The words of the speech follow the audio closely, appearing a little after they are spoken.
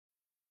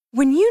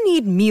When you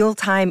need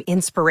mealtime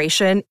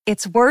inspiration,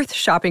 it's worth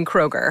shopping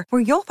Kroger,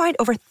 where you'll find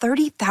over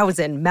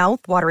 30,000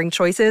 mouth-watering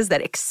choices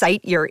that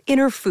excite your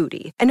inner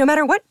foodie. And no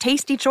matter what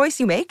tasty choice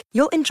you make,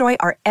 you'll enjoy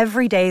our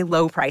everyday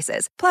low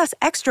prices, plus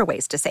extra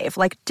ways to save,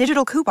 like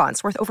digital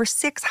coupons worth over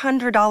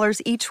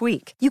 $600 each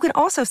week. You can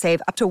also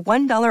save up to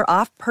 $1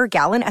 off per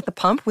gallon at the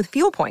pump with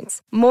fuel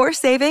points. More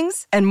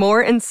savings and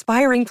more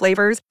inspiring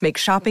flavors make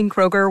shopping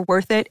Kroger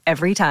worth it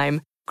every time.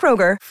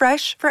 Kroger,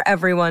 fresh for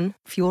everyone.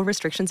 Fuel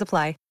restrictions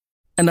apply.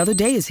 Another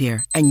day is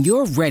here, and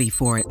you're ready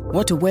for it.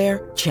 What to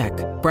wear? Check.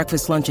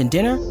 Breakfast, lunch, and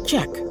dinner?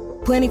 Check.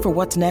 Planning for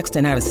what's next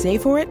and how to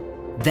save for it?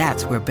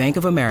 That's where Bank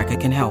of America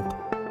can help.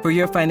 For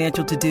your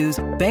financial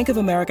to-dos, Bank of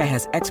America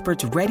has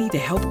experts ready to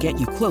help get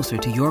you closer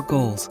to your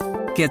goals.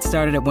 Get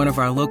started at one of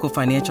our local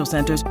financial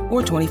centers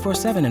or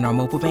 24/7 in our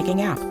mobile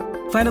banking app.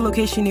 Find a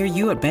location near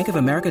you at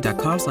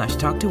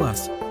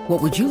bankofamerica.com/talktous. What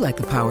would you like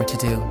the power to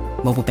do?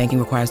 Mobile banking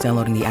requires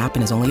downloading the app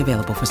and is only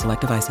available for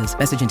select devices.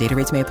 Message and data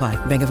rates may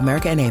apply. Bank of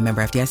America N.A.,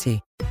 member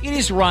FDIC. It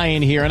is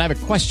Ryan here, and I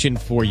have a question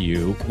for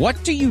you.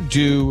 What do you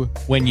do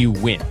when you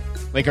win?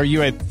 Like, are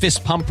you a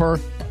fist pumper,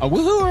 a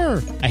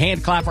woo-hooer, a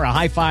hand clapper, a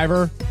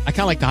high-fiver? I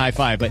kind of like the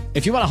high-five, but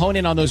if you want to hone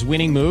in on those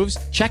winning moves,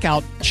 check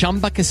out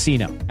Chumba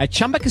Casino. At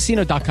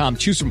ChumbaCasino.com,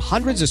 choose from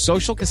hundreds of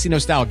social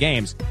casino-style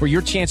games for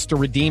your chance to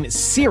redeem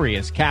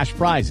serious cash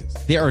prizes.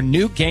 There are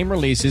new game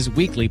releases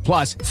weekly,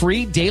 plus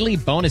free daily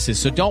bonuses,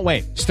 so don't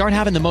wait. Start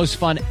having the most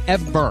fun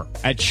ever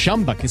at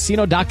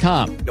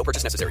ChumbaCasino.com. No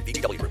purchase necessary.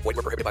 VGW Group. Void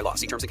where prohibited by law.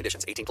 See terms and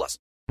conditions. 18+.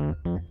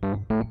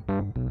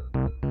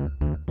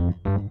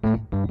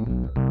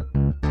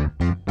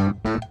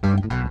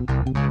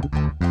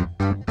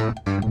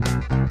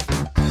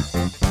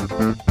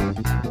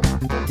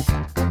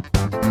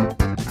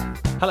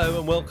 Hello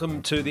and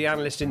welcome to the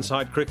Analyst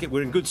Inside Cricket.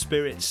 We're in good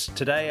spirits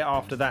today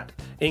after that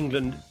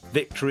England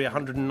victory,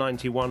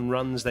 191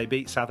 runs they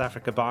beat South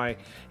Africa by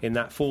in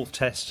that fourth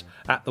test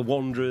at the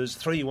Wanderers,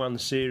 3-1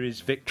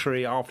 series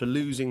victory after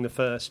losing the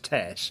first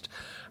test.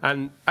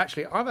 And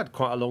actually, I've had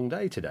quite a long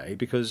day today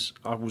because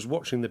I was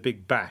watching the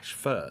Big Bash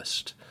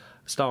first,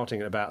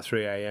 starting at about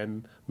 3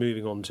 a.m,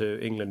 moving on to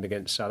England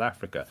against South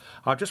Africa.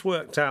 I've just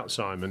worked out,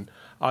 Simon,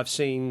 I've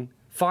seen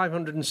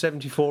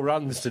 574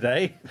 runs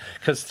today,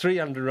 because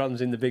 300 runs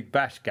in the Big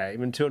Bash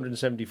game and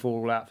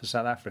 274 all out for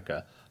South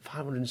Africa.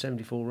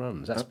 574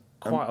 runs, that's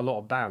quite a lot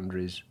of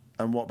boundaries.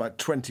 And what about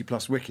 20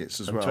 plus wickets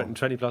as well?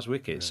 20 plus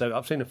wickets. So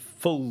I've seen a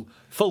full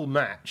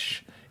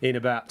match in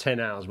about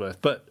 10 hours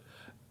worth. But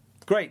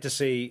great to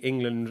see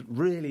England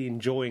really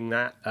enjoying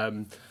that.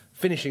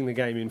 Finishing the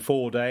game in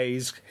 4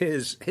 days.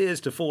 Here's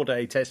to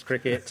 4-day Test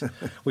cricket.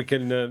 We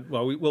can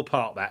we'll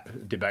park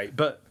that debate.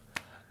 But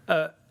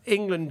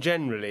England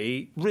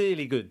generally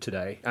really good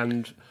today,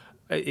 and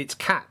it's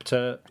capped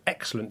an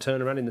excellent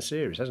turnaround in the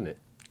series, hasn't it?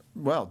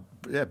 Well,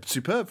 yeah,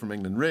 superb from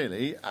England,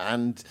 really.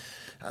 And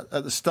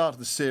at the start of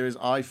the series,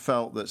 I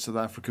felt that South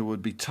Africa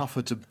would be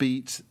tougher to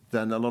beat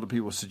than a lot of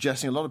people were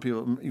suggesting. A lot of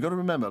people, you've got to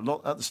remember,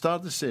 at the start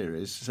of the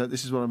series, so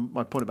this is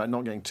my point about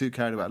not getting too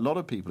carried away, a lot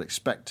of people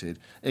expected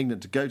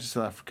England to go to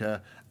South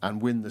Africa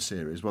and win the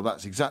series. Well,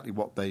 that's exactly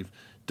what they've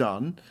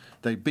done.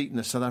 They've beaten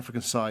a South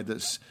African side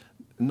that's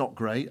not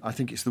great. I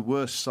think it's the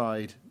worst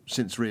side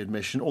since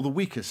readmission, or the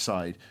weakest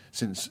side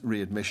since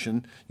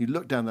readmission. You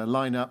look down their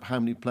lineup, how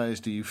many players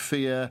do you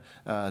fear?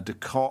 De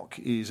Kock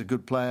is a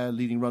good player,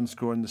 leading run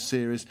scorer in the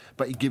series,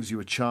 but he gives you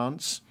a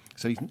chance.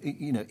 So,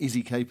 is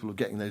he capable of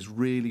getting those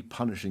really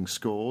punishing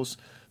scores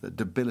that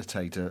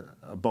debilitate a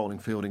bowling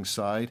fielding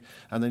side?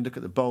 And then look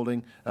at the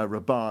bowling.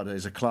 Rabada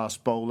is a class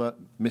bowler,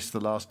 missed the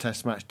last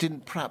test match,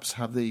 didn't perhaps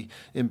have the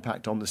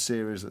impact on the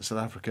series that South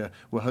Africa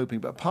were hoping.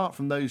 But apart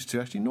from those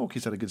two, actually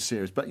Nortje's had a good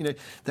series. But,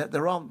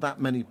 there aren't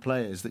that many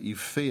players that you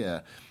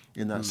fear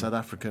in that South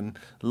African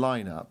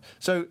lineup.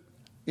 So,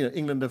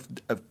 England have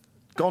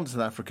gone to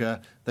South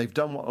Africa. They've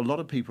done what a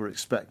lot of people are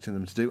expecting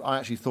them to do. I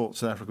actually thought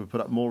South Africa would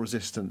put up more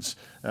resistance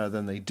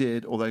than they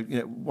did. Although,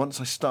 once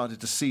I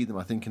started to see them,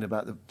 I think in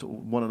about the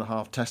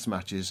 1.5 test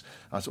matches,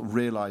 I sort of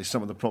realised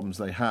some of the problems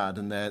they had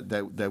and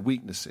their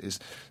weaknesses.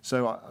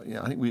 So,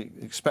 I think we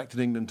expected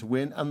England to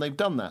win, and they've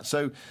done that.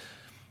 So,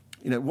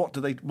 what do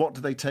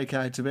they take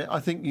out of it? I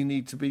think you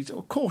need to be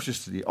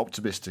cautiously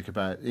optimistic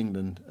about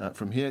England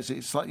from here. It's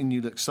a slightly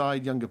new look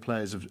side. Younger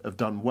players have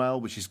done well,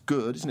 which is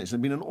good, isn't it? It's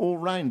been an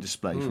all-round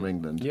display from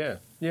England.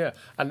 Yeah.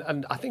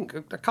 And I think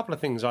a couple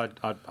of things I'd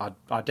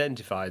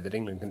identify that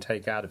England can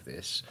take out of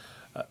this.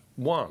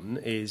 One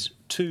is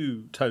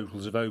 2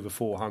 totals of over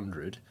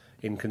 400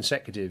 in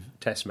consecutive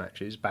Test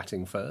matches,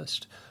 batting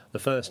first. The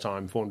first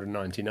time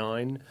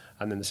 499,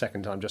 and then the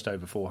second time just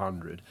over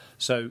 400.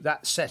 So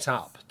that set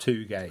up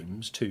 2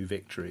 games, 2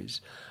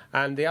 victories.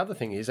 And the other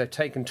thing is they've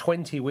taken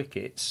 20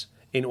 wickets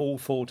in all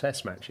 4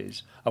 Test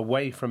matches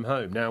away from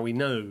home. Now, we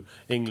know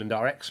England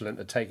are excellent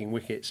at taking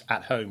wickets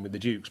at home with the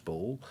Duke's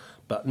ball,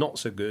 but not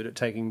so good at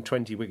taking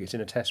 20 wickets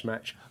in a test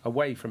match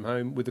away from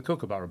home with the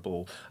Kookaburra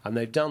ball. And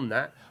they've done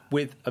that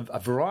with a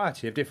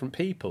variety of different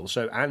people.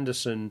 So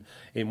Anderson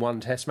in one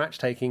test match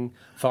taking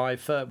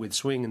 5 with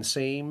swing and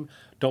seam,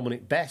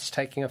 Dominic Best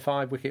taking a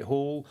 5-wicket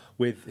haul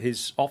with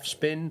his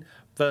off-spin.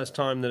 First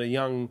time that a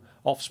young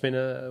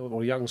off-spinner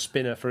or young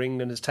spinner for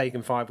England has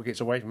taken 5 wickets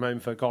away from home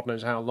for God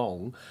knows how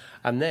long.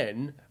 And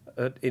then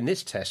in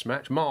this test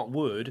match, Mark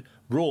Wood,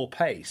 raw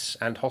pace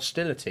and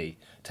hostility,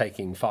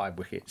 taking 5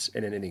 wickets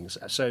in an innings.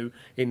 So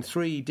in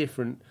 3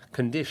 different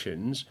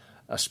conditions,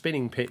 a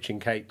spinning pitch in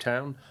Cape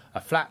Town,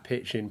 a flat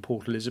pitch in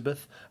Port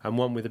Elizabeth, and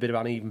one with a bit of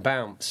uneven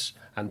bounce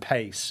and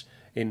pace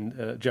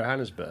in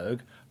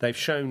Johannesburg, they've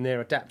shown their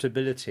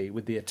adaptability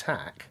with the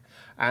attack.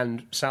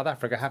 And South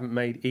Africa haven't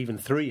made even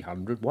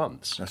 300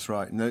 once. That's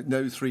right. No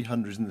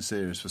 300s in the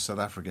series for South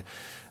Africa.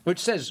 Which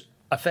says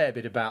a fair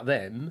bit about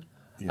them,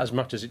 as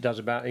much as it does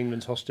about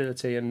England's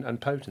hostility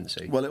and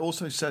potency. Well, it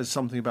also says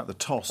something about the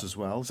toss as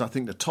well. So I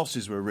think the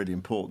tosses were really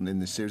important in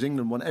this series.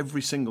 England won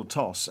every single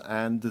toss,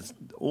 and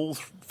all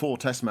 4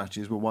 test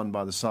matches were won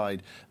by the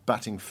side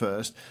batting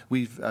first.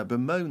 We've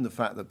bemoaned the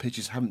fact that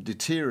pitches haven't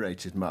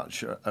deteriorated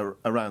much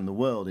around the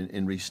world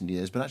in recent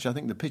years, but actually I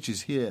think the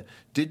pitches here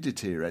did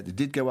deteriorate. They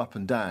did go up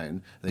and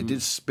down. They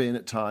did spin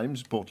at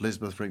times, Port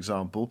Elizabeth, for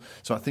example.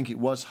 So I think it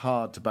was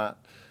hard to bat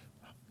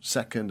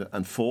second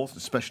and fourth,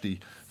 especially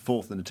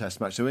fourth in the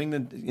test match. So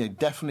England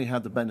definitely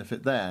had the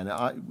benefit there.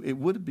 And it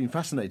would have been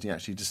fascinating,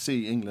 actually, to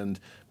see England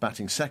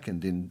batting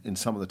second in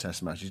some of the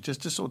test matches,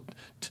 just to sort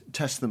of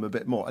test them a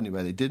bit more.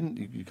 Anyway, they didn't.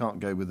 You can't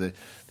go with the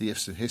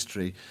ifs of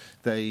history.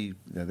 They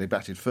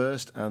batted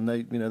first, and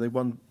they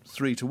won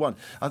 3-1.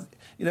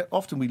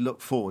 Often we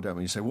look forward, don't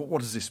we? You say,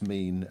 what does this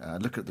mean?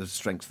 Look at the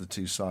strengths of the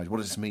 2 sides. What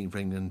does this mean for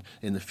England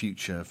in the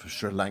future, for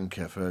Sri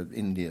Lanka, for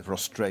India, for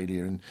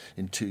Australia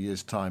in 2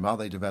 years' time? Are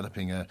they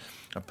developing a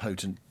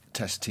potent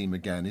test team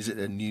again? Is it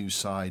a new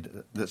side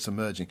that's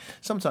emerging?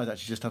 Sometimes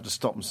actually just have to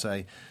stop and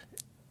say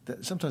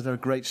that sometimes there are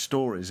great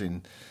stories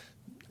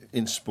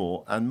in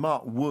sport, and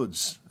Mark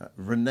Wood's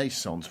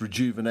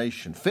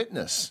rejuvenation,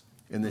 fitness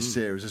in this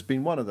series has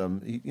been one of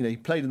them. He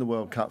played in the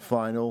World Cup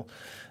final.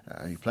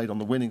 He played on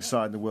the winning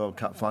side in the World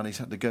Cup final. He's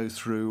had to go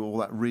through all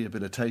that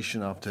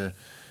rehabilitation after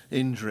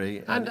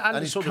injury, and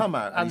he's come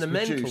out and he's the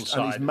mental side,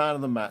 and he's man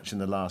of the match in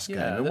the last game.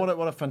 And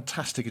what a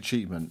fantastic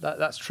achievement!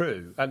 That's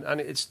true, and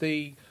it's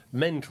the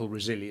mental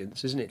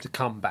resilience, isn't it, to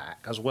come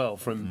back as well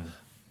from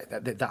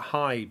that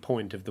high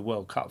point of the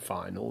World Cup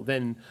final,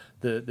 then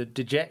the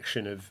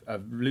dejection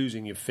of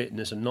losing your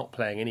fitness and not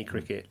playing any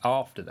cricket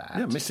after that.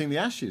 Yeah, missing the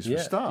Ashes for a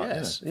start.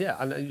 Yes,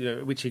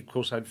 and which of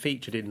course had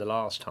featured in the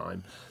last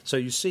time. So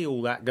you see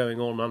all that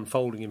going on,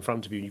 unfolding in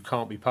front of you, and you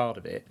can't be part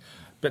of it.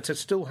 But to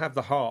still have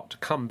the heart to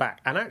come back,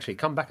 and actually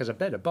come back as a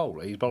better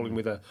bowler. He's bowling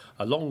with a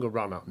longer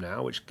run-up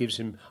now, which gives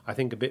him, I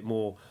think, a bit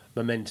more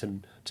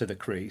momentum to the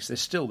crease.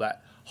 There's still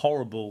that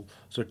horrible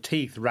sort of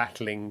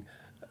teeth-rattling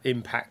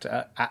impact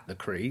at the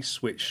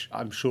crease, which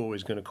I'm sure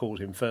is going to cause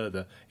him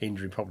further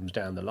injury problems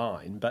down the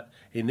line. But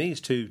in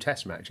these 2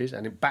 test matches,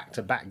 and in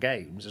back-to-back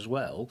games as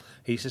well,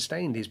 he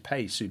sustained his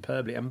pace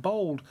superbly and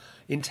bowled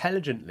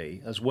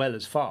intelligently as well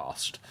as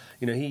fast.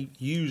 He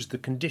used the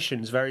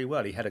conditions very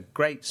well. He had a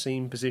great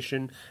seam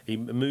position. He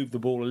moved the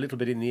ball a little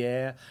bit in the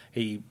air.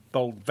 He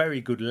bowled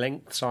very good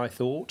lengths, I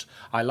thought.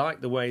 I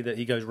like the way that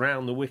he goes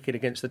round the wicket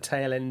against the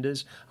tail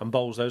enders and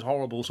bowls those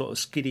horrible sort of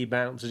skiddy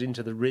bounces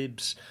into the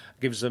ribs,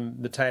 gives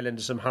them the tail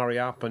enders some hurry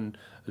up and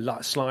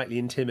slightly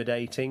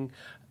intimidating.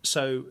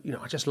 So,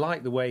 I just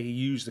like the way he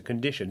used the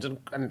conditions,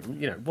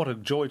 and what a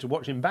joy to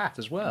watch him bat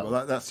as well.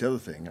 Well, that's the other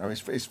thing. I mean,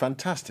 it's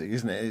fantastic,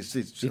 isn't it?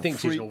 He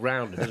thinks he's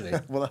all-rounded,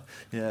 doesn't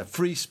he?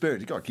 Free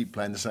spirit. You've got to keep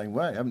playing the same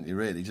way, haven't you,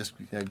 really? Just,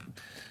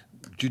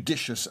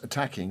 judicious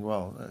attacking.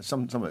 Well,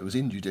 some of it was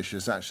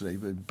injudicious, actually,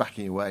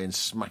 backing away and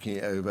smacking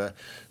it over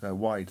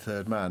wide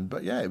third man.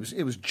 But,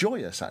 it was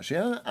joyous,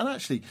 actually. And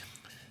actually...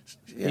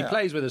 Yeah. He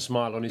plays with a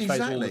smile on his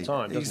face all the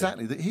time,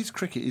 doesn't he? His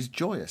cricket is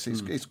joyous.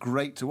 It's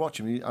great to watch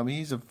him. I mean,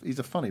 he's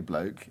a funny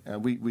bloke.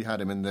 We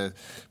had him in the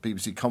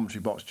BBC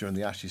commentary box during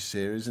the Ashes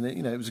series, and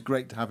it was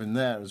great to have him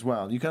there as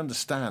well. You can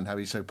understand how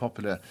he's so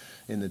popular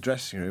in the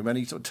dressing room, and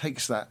he sort of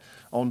takes that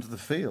onto the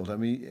field. I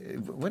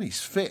mean, when he's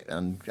fit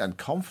and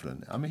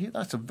confident, I mean,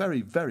 that's a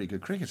very, very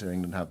good cricketer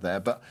England have there.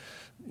 But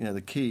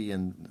the key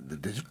and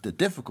the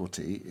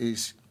difficulty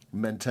is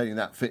maintaining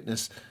that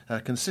fitness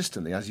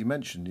consistently, as you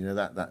mentioned.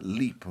 That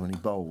leap when he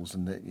bowls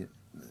and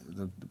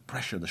the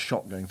pressure, the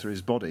shot going through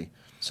his body.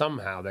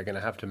 Somehow they're going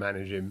to have to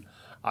manage him.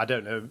 I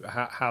don't know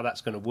how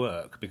that's going to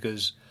work,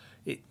 because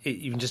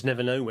you just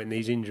never know when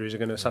these injuries are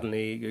going to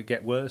suddenly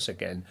get worse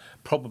again.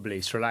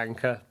 Probably Sri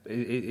Lanka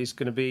is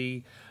going to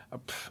be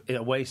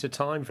a waste of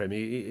time for him.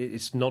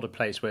 It's not a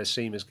place where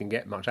seamers can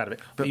get much out of it.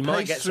 But he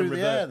might get some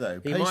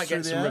reverse. He might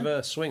get some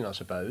reverse swing, I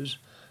suppose.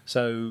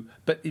 So,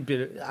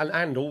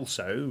 and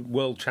also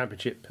World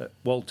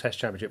Test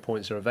Championship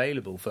points are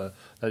available for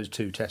those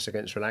 2 tests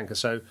against Sri Lanka.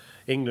 So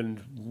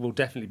England will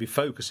definitely be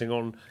focusing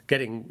on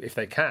getting, if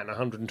they can,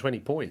 120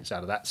 points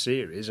out of that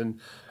series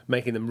and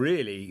making them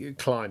really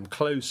climb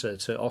closer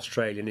to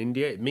Australia and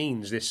India. It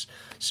means this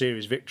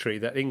series victory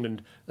that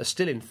England are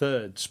still in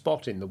 3rd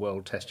spot in the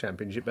World Test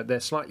Championship, but they're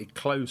slightly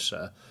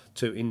closer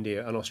to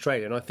India and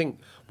Australia. And I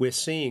think we're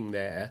seeing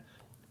there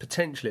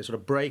potentially a sort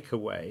of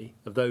breakaway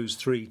of those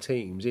 3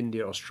 teams: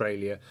 India,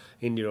 Australia,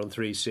 India on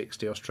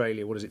 360,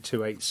 Australia,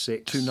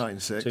 286?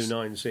 296.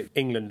 296.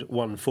 England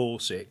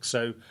 146.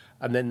 So,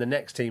 and then the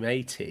next team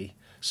 80.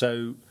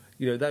 So,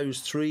 those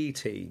 3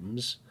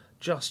 teams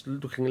just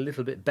looking a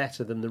little bit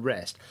better than the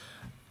rest.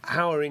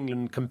 How are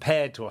England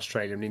compared to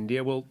Australia and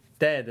India? Well,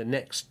 they're the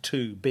next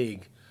 2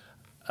 big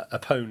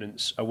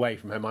opponents away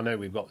from home. I know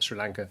we've got the Sri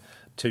Lanka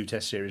 2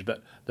 Test series,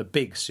 but the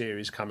big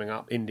series coming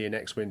up, India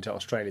next winter,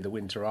 Australia the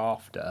winter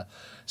after.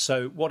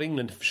 So what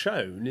England have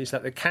shown is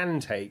that they can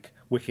take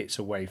wickets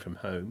away from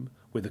home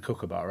with the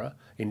Kookaburra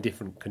in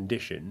different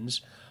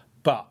conditions,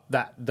 but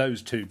that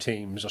those 2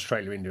 teams,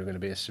 Australia and India, are going to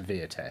be a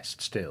severe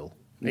test still.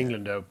 Yeah.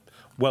 England are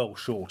well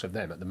short of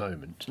them at the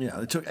moment. Yeah,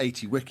 they took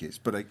 80 wickets,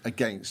 but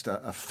against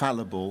a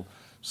fallible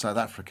South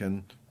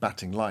African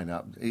batting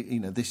lineup.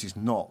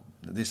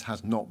 This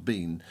has not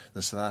been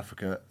the South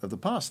Africa of the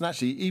past. And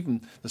actually,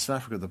 even the South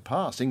Africa of the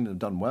past, England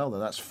have done well there.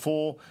 That's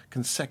 4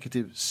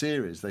 consecutive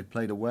series they've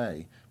played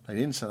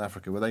in South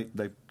Africa, where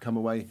they've come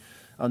away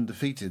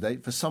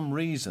undefeated. For some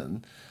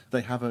reason,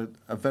 they have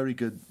a very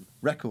good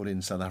record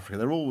in South Africa.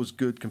 They're always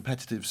good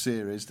competitive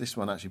series. This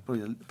one actually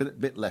probably a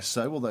bit less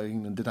so, although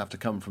England did have to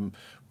come from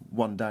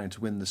 1 down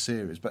to win the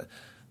series. But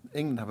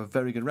England have a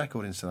very good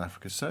record in South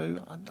Africa.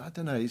 So I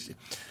don't know.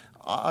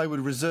 I would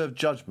reserve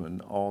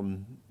judgment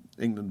on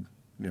England,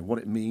 what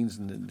it means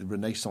and the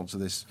renaissance of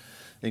this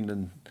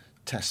England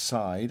Test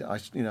side.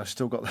 I've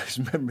still got those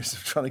memories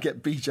of trying to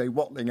get BJ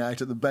Watling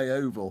out at the Bay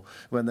Oval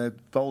when their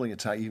bowling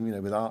attack,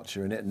 even with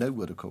Archer in it, no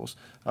Wood of course,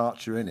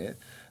 Archer in it,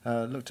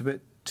 looked a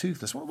bit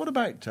toothless. What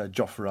about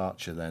Jofra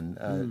Archer then?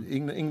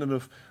 England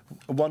have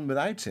won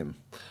without him.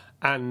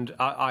 And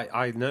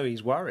I know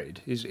he's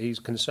worried. He's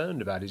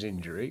concerned about his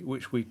injury,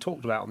 which we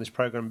talked about on this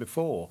programme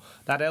before.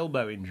 That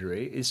elbow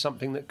injury is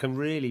something that can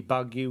really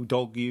bug you,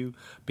 dog you,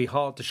 be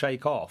hard to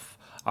shake off.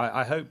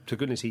 I hope to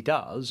goodness he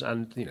does,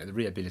 and the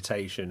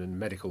rehabilitation and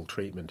medical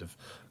treatment of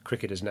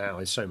cricketers now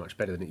is so much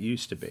better than it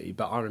used to be.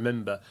 But I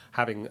remember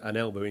having an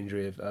elbow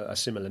injury of a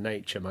similar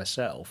nature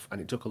myself,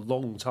 and it took a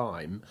long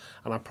time,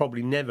 and I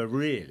probably never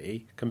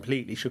really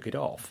completely shook it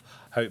off.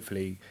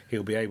 Hopefully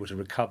he'll be able to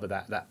recover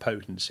that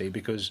potency,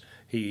 because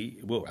he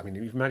will. I mean,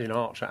 you imagine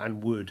Archer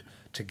and Wood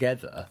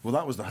together. Well,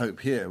 that was the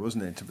hope here,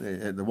 wasn't it,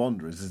 at the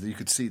Wanderers, is that you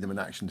could see them in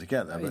action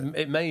together. But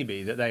it may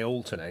be that they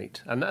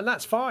alternate, and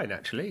that's fine,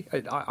 actually.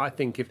 I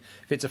think if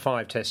it's a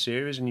 5-test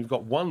series and you've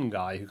got one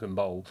guy who can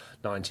bowl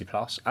 90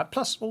 plus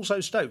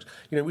also Stokes.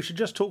 We should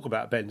just talk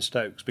about Ben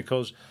Stokes,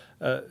 because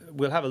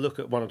we'll have a look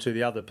at one or two of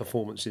the other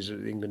performances,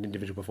 of the England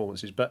individual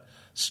performances, but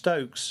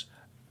Stokes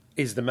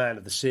is the man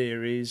of the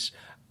series.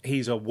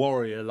 He's a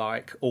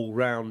warrior-like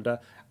all-rounder.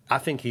 I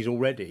think he's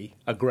already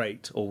a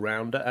great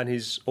all-rounder, and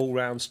his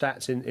all-round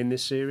stats in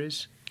this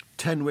series?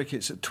 10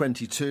 wickets at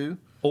 22.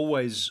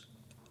 Always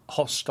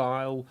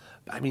hostile.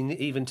 I mean,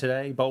 even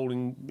today,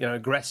 bowling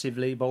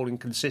aggressively, bowling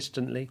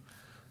consistently.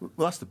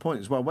 Well, that's the point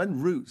as well. When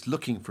Root's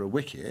looking for a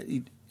wicket,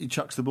 he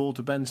chucks the ball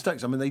to Ben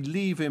Stokes. I mean, they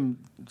leave him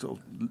sort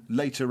of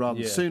later rather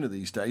than sooner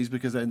these days,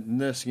 because they're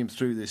nursing him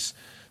through this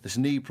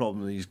knee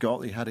problem that he's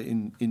got. He had it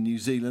in New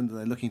Zealand, and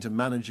they're looking to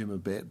manage him a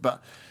bit.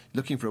 But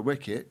looking for a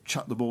wicket,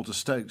 chuck the ball to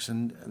Stokes,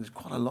 and there's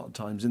quite a lot of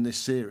times in this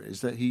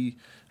series that he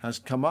has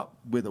come up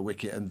with a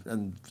wicket,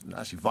 and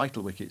actually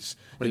vital wickets.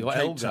 Well, he got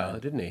Elgar,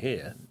 didn't he,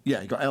 here?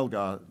 Yeah, he got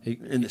Elgar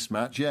in this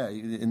match,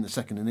 in the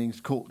second innings.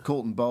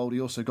 Colton bowled.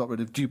 He also got rid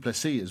of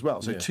Duplessis as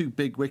well, so 2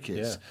 big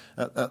wickets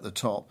at the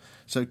top.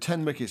 So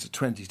 10 wickets at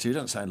 22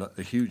 doesn't sound like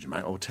a huge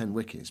amount, or 10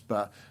 wickets,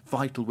 but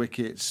vital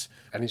wickets.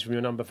 And he's from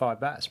your number 5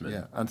 batsman.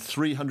 Yeah, and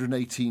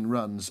 318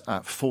 runs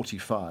at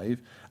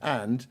 45,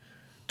 and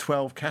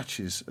 12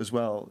 catches as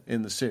well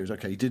in the series.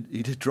 Okay, he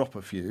did drop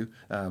a few,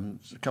 a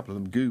couple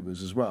of them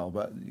goobers as well,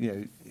 but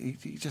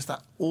he's just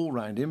that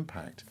all-round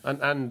impact.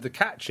 And the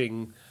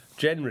catching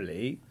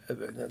generally,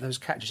 those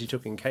catches he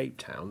took in Cape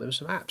Town, there were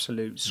some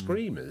absolute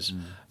screamers.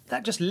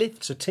 That just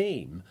lifts a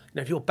team.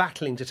 If you're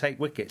battling to take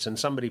wickets and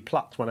somebody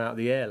plucks one out of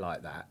the air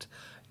like that,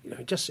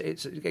 it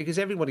gives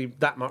everybody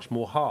that much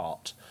more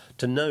heart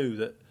to know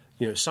that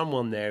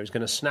someone there is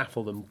going to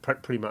snaffle them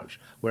pretty much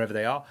wherever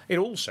they are. It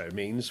also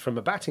means, from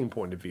a batting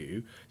point of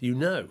view,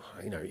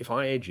 if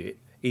I edge it,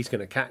 he's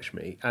going to catch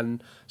me.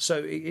 And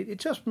so it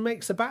just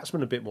makes the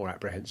batsman a bit more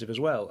apprehensive as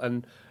well.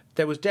 And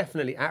there was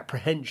definitely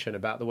apprehension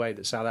about the way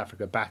that South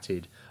Africa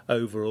batted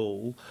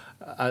overall.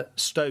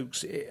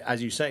 Stokes,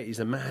 as you say, is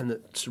a man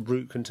that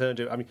Root can turn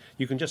to. I mean,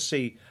 you can just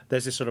see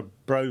there's this sort of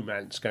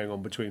bromance going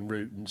on between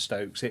Root and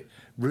Stokes.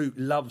 Root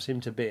loves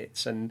him to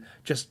bits, and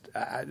just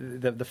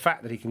the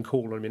fact that he can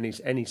call on him in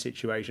any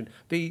situation.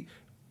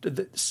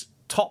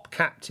 top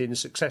captains,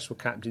 successful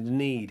captains,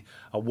 need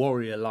a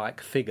warrior-like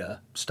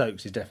figure.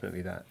 Stokes is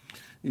definitely that.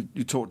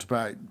 You talked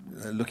about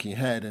looking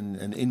ahead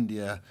and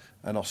India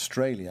and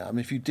Australia. I mean,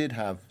 if you did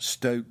have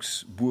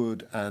Stokes,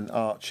 Wood and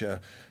Archer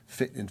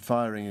fit in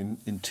firing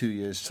in 2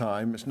 years'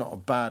 time, it's not a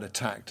bad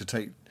attack to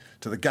take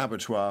to the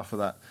Gabatoir for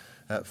that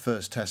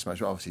first Test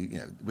match. Well, obviously,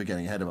 we're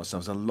getting ahead of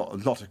ourselves. A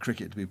lot of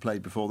cricket to be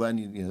played before then.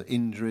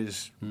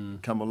 Injuries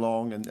come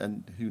along,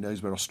 and who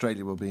knows where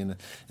Australia will be in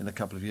a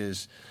couple of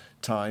years'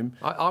 time.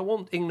 I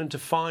want England to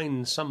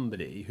find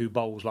somebody who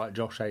bowls like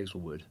Josh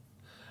Hazlewood,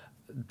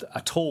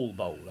 a tall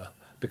bowler,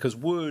 because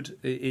Wood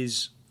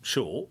is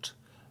short,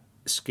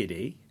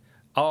 skiddy.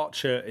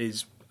 Archer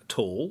is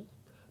tall,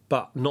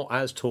 but not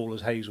as tall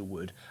as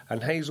Hazlewood.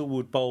 And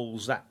Hazlewood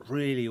bowls that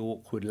really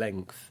awkward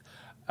length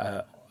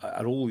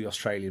at all the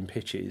Australian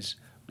pitches,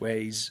 where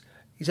he's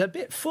a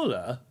bit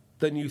fuller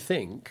than you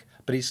think,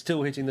 but he's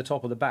still hitting the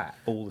top of the bat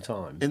all the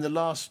time. In the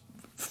last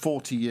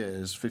 40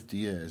 years, 50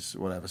 years,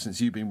 whatever,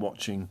 since you've been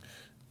watching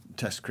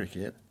Test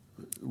cricket,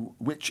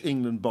 which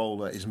England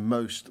bowler is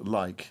most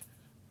like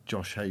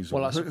Josh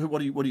Hazlewood?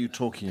 Well, what are you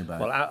talking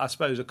about? Well, I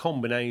suppose a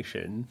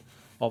combination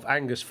of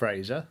Angus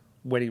Fraser,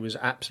 when he was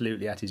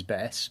absolutely at his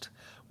best,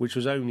 which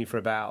was only for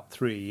about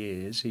 3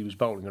 years. He was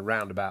bowling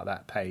around about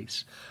that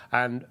pace.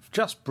 And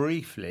just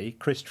briefly,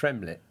 Chris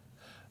Tremlett,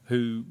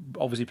 who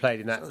obviously played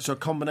in that... So a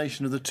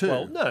combination of the two?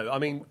 Well, no, I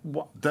mean...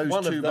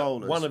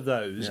 bowlers? One of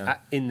those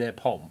in their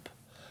pomp.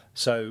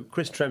 So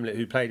Chris Tremlett,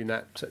 who played in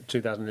that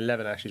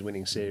 2011 Ashes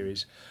winning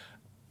series,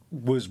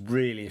 was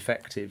really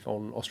effective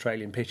on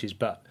Australian pitches,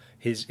 but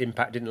his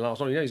impact didn't last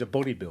long. He's a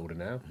bodybuilder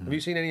now. Have you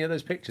seen any of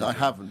those pictures? I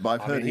haven't,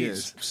 but I've heard he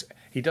is.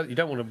 You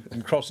don't want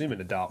to cross him in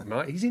a dark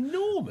night. He's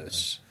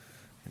enormous.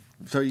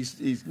 So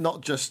he's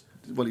not just...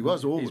 Well, he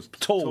was always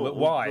tall but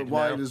wide. But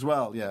wide as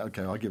well. Yeah,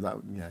 OK, I'll give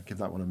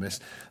that one a miss.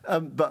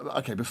 But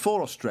OK,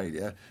 before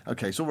Australia,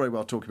 OK, it's all very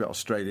well talking about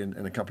Australia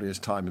in a couple of years'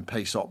 time and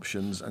pace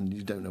options, and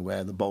you don't know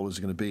where the bowlers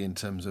are going to be in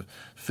terms of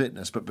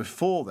fitness. But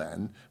before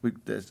then,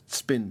 there's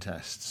spin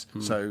tests.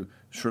 So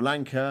Sri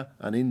Lanka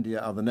and India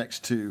are the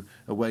next two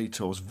away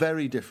tours,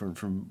 very different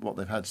from what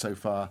they've had so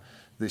far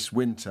this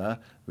winter,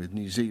 with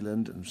New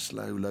Zealand and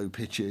slow, low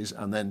pitches,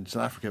 and then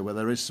South Africa, where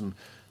there is some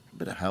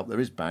bit of help. There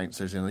is bounce.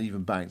 There's an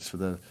even bounce for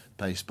the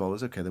pace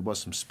bowlers. OK, there was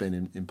some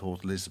spin in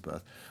Port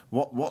Elizabeth.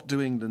 What do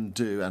England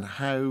do, and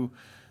how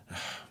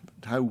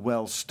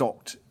well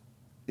stocked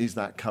is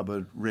that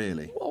cupboard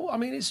really? Well, I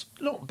mean, it's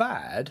not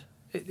bad.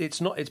 It's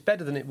not. It's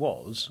better than it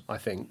was, I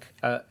think,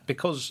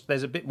 because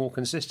there's a bit more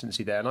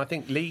consistency there. And I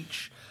think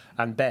Leach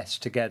and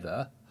Best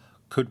together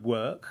could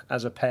work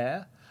as a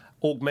pair,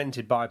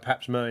 augmented by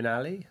perhaps Moeen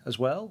Ali as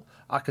well.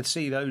 I could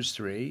see those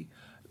three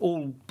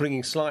all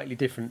bringing slightly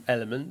different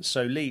elements.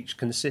 So Leach,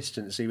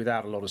 consistency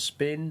without a lot of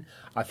spin.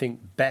 I think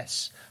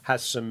Bess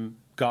has some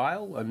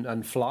guile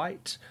and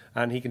flight,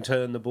 and he can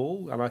turn the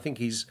ball. And I think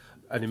he's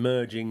an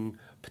emerging,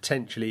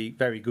 potentially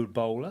very good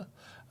bowler.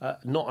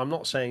 I'm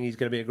not saying he's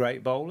going to be a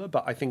great bowler,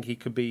 but I think he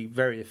could be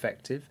very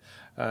effective.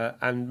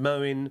 And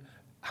Moeen,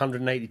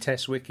 180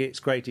 Test wickets,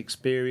 great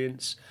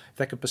experience. If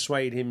they could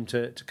persuade him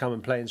to come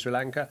and play in Sri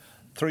Lanka,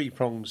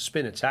 three-pronged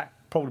spin attack,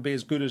 probably be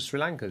as good as Sri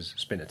Lanka's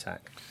spin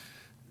attack.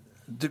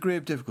 Degree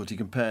of difficulty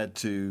compared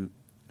to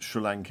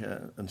Sri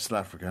Lanka and South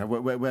Africa,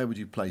 where would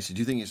you place it? Do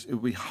you think it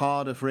would be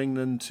harder for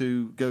England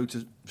to go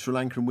to Sri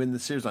Lanka and win the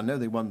series? I know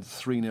they won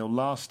 3-0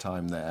 last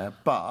time there,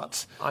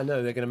 but... I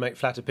know they're going to make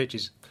flatter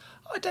pitches.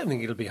 I don't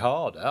think it'll be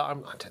harder. I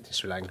don't think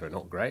Sri Lanka are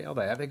not great, are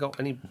they? Have they got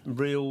any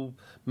real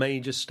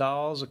major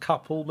stars? A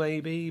couple,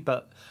 maybe,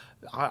 but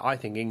I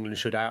think England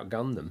should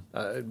outgun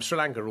them. Sri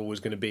Lanka are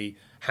always going to be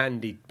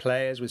handy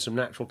players with some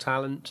natural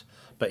talent,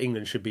 but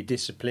England should be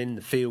disciplined,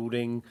 the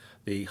fielding,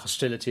 the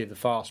hostility of the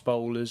fast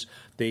bowlers,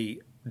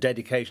 the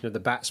dedication of the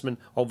batsmen.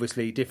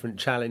 Obviously, different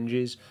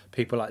challenges.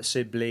 People like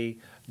Sibley,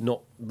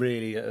 not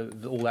really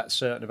all that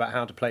certain about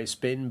how to play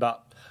spin,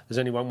 but there's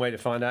only one way to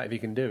find out if you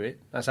can do it.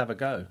 Let's have a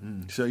go.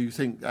 So you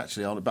think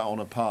actually on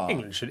a par?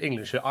 England should.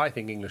 I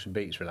think England should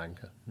beat Sri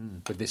Lanka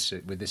with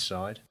this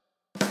side.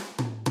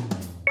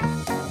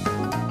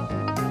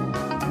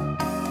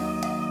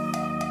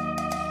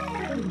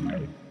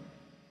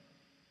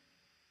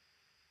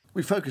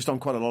 We focused on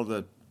quite a lot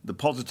of the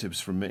positives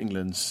from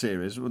England's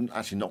series. Well,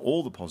 actually, not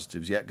all the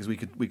positives yet, because we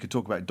could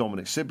talk about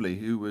Dominic Sibley,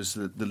 who was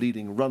the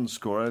leading run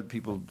scorer.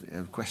 People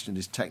questioned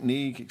his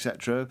technique,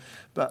 etc.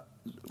 But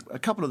a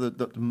couple of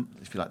the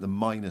if you like, the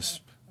minus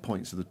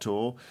points of the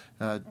tour.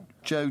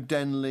 Joe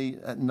Denley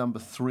at number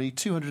 3,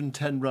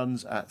 210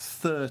 runs at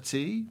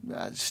 30,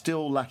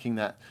 still lacking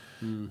that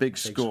big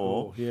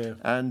score. Yeah.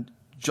 And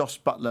Josh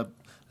Buttler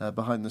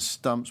behind the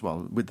stumps,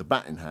 well, with the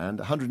bat in hand,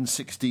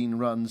 116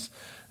 runs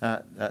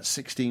at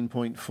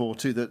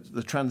 16.42.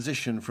 The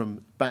transition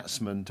from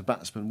batsman to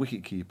batsman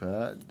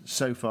wicketkeeper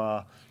so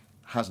far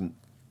hasn't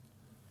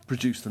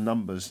produced the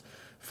numbers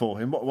for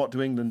him. What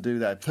do England do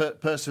there?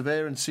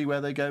 Persevere and see where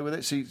they go with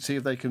it? See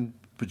if they can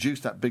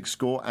produce that big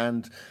score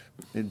and,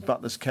 in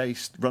Butler's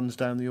case, runs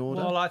down the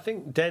order? Well, I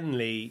think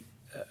Denley...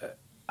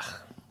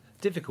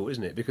 difficult,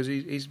 isn't it? Because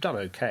he's done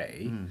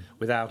okay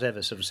without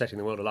ever sort of setting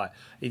the world alight.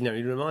 He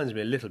reminds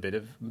me a little bit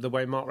of the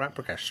way Mark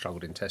Rapprakash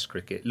struggled in Test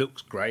cricket.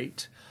 Looks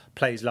great,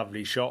 plays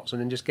lovely shots,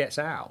 and then just gets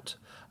out.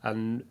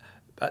 And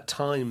at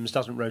times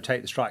doesn't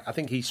rotate the strike. I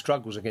think he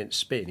struggles against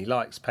spin. He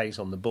likes pace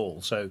on the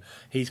ball, so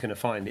he's going to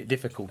find it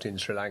difficult in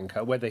Sri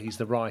Lanka. Whether he's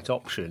the right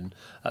option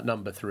at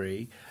number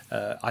 3,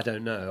 I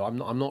don't know.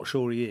 I'm not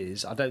sure he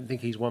is. I don't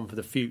think he's one for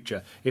the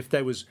future. If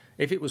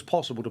it was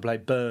possible to play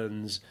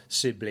Burns,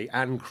 Sibley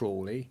and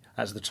Crawley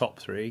as the top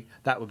 3,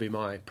 that would be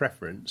my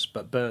preference.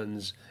 But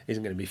Burns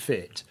isn't going to be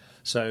fit,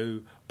 so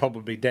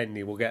probably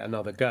Denley will get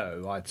another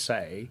go, I'd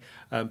say.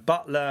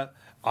 Buttler,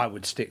 I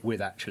would stick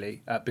with,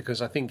 actually, because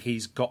I think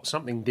he's got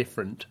something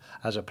different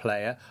as a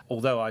player.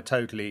 Although I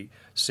totally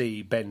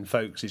see Ben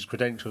Foakes'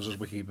 credentials as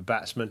wicketkeeper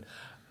batsman,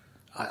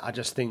 I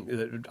just think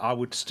that I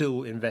would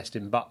still invest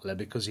in Buttler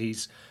because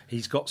he's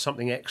got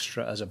something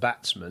extra as a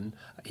batsman.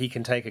 He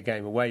can take a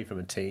game away from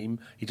a team.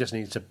 He just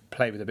needs to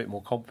play with a bit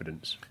more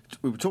confidence.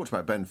 We talked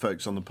about Ben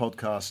Foakes on the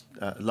podcast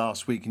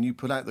last week, and you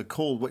put out the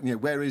call.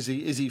 Where is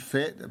he? Is he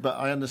fit? But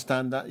I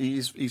understand that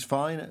he's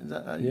fine.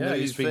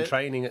 He's been fit.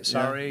 training at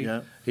Surrey.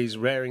 Yeah. He's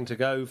raring to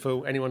go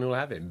for anyone who'll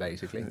have him,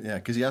 basically. Yeah,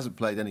 because he hasn't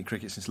played any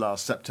cricket since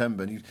last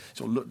September. And you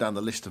sort of look down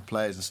the list of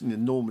players,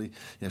 and normally,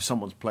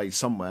 someone's played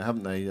somewhere,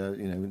 haven't they?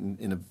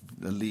 In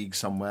a league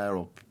somewhere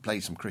or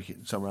played some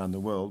cricket somewhere around the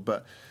world,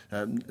 but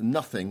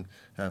nothing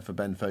for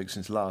Ben Foakes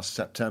since last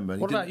September.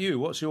 What about you?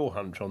 What's your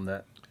hunch on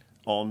that?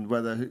 On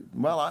whether,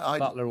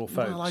 Buttler or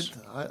Foakes?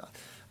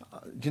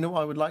 Do you know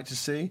what I would like to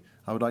see?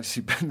 I would like to see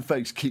Ben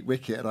Foakes keep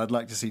wicket, and I'd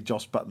like to see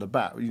Jos Buttler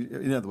bat.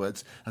 In other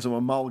words, as an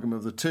amalgam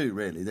of the two,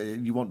 really.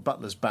 You want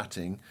Buttler's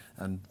batting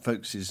and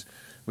Foakes'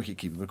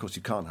 wicket-keeping, but of course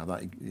you can't have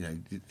that.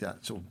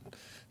 That sort of.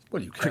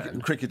 Well, you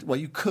can. Cricket. Well,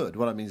 you could.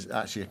 What I mean is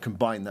actually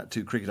combine that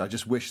two cricket. I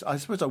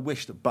suppose I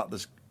wish that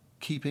Buttler's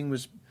keeping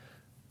was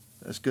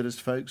as good as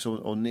Foakes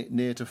or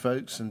near to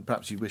Foakes, and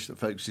perhaps you wish that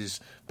Foakes'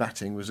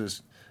 batting was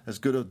as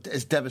good or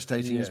as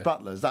devastating as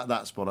Buttler's.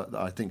 That's what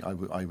I think I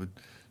would.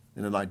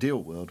 In an ideal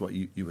world, what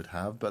you would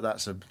have, but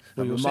that's a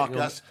remark.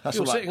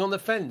 You're sitting on the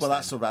fence. Well,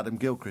 that's sort of Adam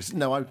Gilchrist.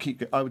 No, I would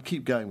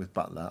keep going with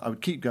Buttler. I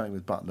would keep going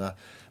with Buttler,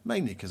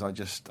 mainly because I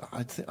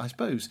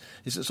suppose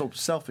it's a sort of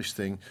selfish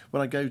thing.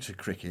 When I go to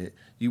cricket,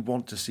 you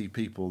want to see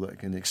people that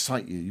can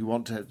excite you. You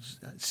want to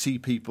see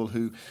people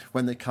who,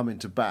 when they come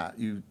into bat,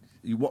 you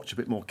watch a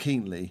bit more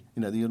keenly.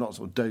 You're not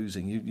sort of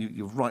dozing.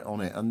 You're right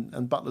on it.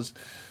 And Buttler's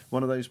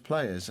one of those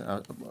players,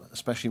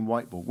 especially in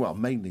white ball. Well,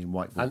 mainly in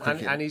white ball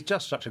cricket. And he's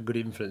just such a good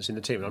influence in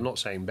the team. And I'm not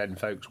saying Ben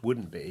Foakes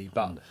wouldn't be,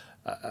 but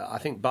I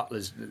think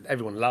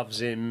everyone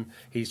loves him.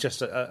 He's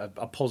just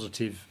a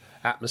positive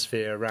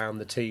atmosphere around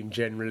the team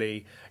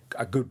generally.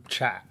 A good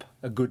chap,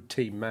 a good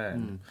team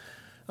man.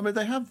 I mean,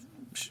 they have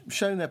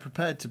shown they're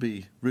prepared to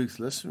be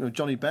ruthless.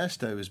 Johnny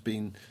Bairstow has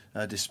been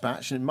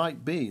dispatched, and it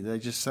might be they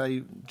just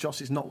say,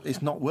 Joss, it's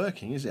not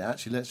working, is it?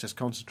 Actually, let's just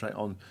concentrate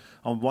on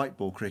white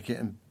ball cricket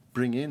and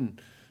bring in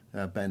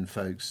Ben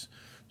Foakes.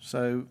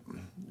 So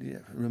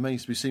it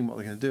remains to be seen what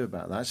they're going to do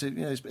about that. So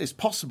it's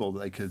possible that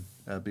they could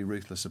be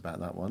ruthless about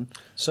that one.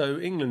 So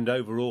England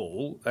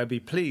overall, they'll be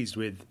pleased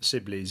with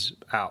Sibley's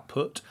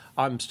output.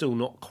 I'm still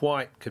not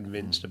quite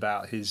convinced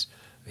about his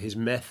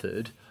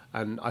method.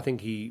 And I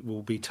think he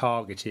will be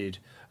targeted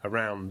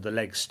around the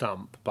leg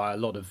stump by a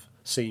lot of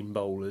seam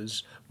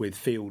bowlers with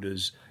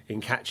fielders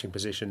in catching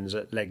positions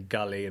at leg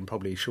gully and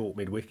probably short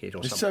mid-wicket or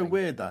something. It's so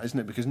weird that, isn't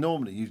it? Because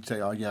normally you'd say,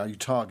 you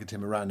target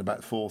him around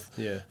about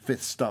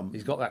fifth stump.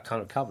 He's got that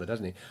kind of covered,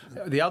 hasn't he?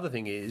 The other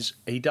thing is,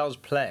 he does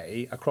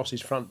play across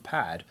his front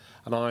pad,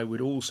 and I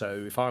would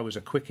also, if I was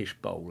a quickish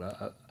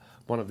bowler,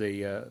 one of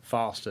the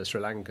faster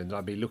Sri Lankans,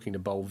 I'd be looking to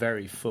bowl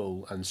very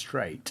full and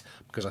straight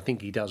because I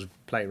think he does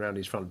play around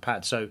his front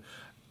pad. So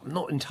I'm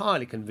not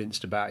entirely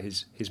convinced about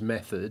his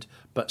method,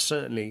 but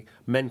certainly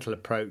mental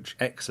approach,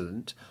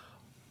 excellent.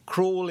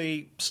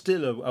 Crawley,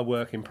 still a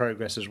work in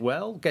progress as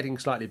well, getting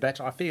slightly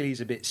better. I feel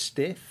he's a bit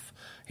stiff.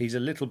 He's a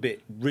little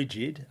bit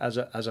rigid as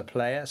a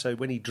player, so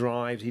when he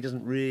drives, he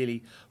doesn't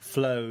really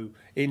flow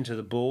into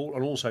the ball,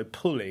 and also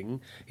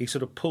pulling, he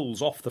sort of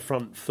pulls off the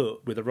front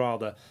foot with a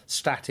rather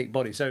static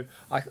body. So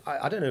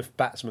I don't know if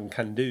batsmen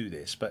can do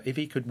this, but if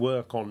he could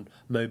work on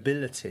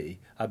mobility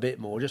a bit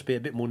more, just be a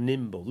bit more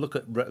nimble, look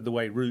at the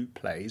way Root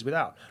plays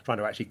without trying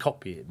to actually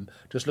copy him,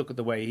 just look at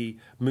the way he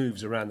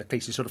moves around the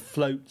crease. He sort of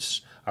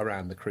floats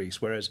around the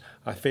crease, whereas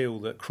I feel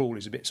that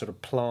Crawley's a bit sort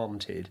of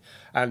planted.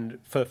 And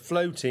for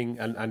floating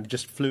and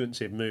just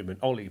fluency of movement,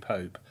 Ollie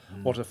Pope,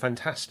 what a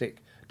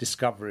fantastic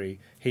discovery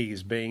he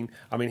has been.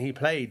 I mean, he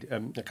played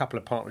a couple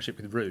of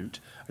partnerships with Root,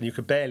 and you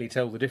could barely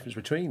tell the difference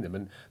between them.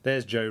 And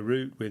there's Joe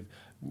Root with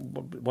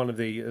one of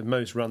the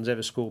most runs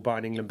ever scored by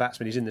an England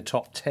batsman. He's in the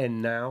top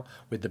 10 now,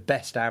 with the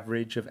best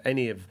average of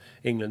any of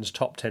England's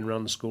top 10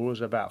 run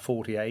scorers, about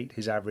 48,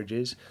 his average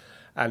is.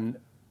 And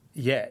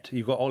yet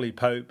you've got Ollie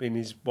Pope in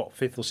his,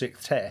 5th or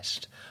 6th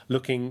test,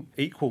 looking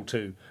equal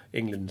to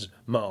England's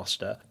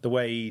master. The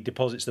way he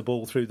deposits the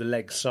ball through the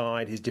leg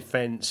side, his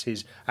defence,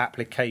 his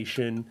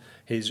application,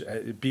 his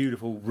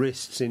beautiful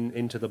wrists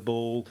into the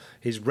ball,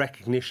 his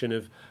recognition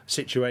of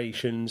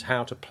situations,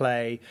 how to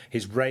play,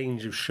 his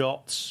range of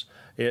shots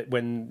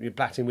when you're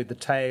batting with the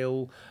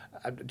tail,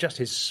 just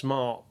his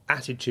smart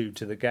attitude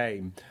to the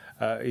game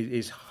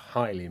is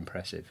highly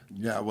impressive.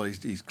 Yeah, well,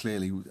 he's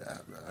clearly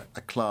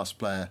a class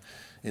player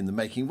in the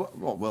making.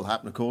 What will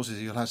happen, of course, is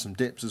he'll have some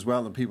dips as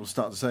well, and people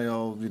start to say,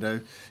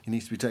 he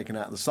needs to be taken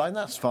out of the side. And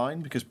that's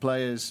fine, because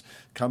players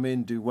come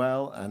in, do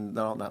well, and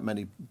there aren't that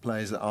many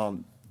players that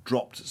aren't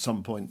dropped at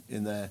some point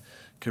in their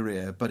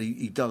career. But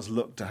he does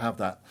look to have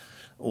that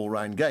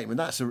all-round game,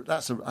 and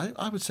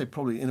I would say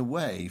probably in a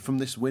way from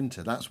this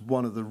winter that's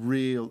one of the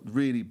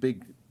really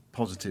big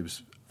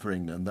positives for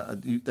England.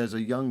 That there's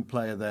a young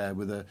player there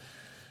with an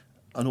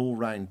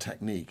all-round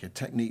technique, a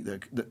technique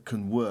that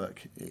can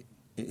work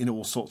in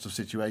all sorts of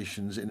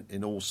situations,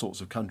 in all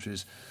sorts of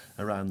countries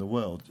around the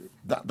world.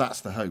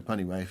 That's the hope,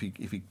 anyway.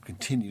 If he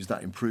continues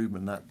that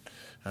improvement,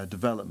 that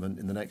development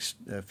in the next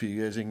few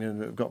years,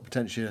 England have got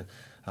potentially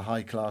a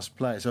high-class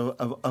player. So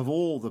of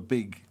all the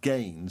big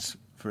gains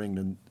for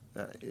England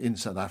in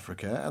South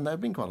Africa, and there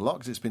have been quite a lot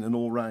because it's been an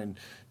all-round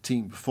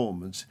team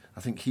performance, I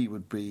think he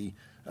would be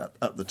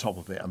at the top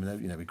of it. I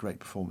mean, with great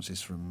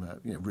performances from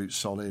Root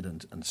Solid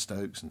and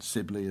Stokes, and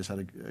Sibley has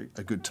had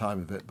a good time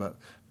of it, but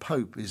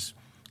Pope is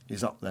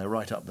up there,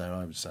 right up there,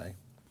 I would say.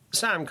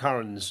 Sam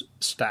Curran's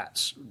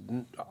stats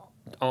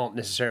aren't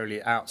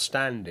necessarily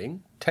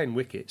outstanding, 10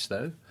 wickets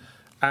though,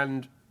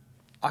 and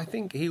I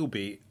think he'll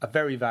be a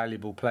very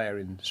valuable player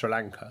in Sri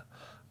Lanka,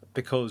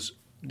 because...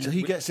 So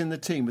he gets in the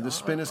team with the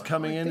spinners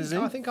coming in, is he?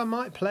 I think I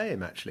might play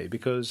him, actually,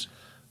 because...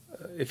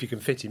 if you can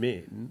fit him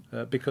in,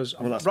 because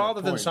well, rather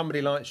than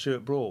somebody like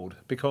Stuart Broad,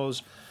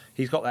 because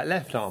he's got that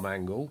left arm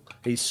angle,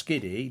 he's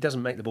skiddy, he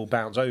doesn't make the ball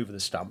bounce over the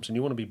stumps, and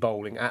you want to be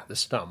bowling at the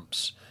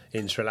stumps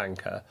in Sri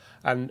Lanka.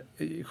 And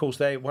of course,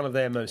 one of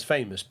their most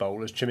famous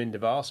bowlers, Chaminda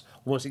Vaas,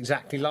 was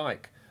exactly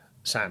like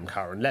Sam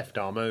Curran, left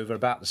arm over,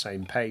 about the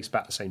same pace,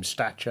 about the same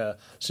stature,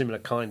 similar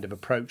kind of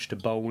approach to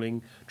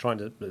bowling, trying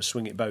to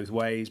swing it both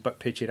ways, but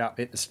pitch it up,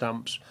 hit the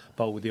stumps,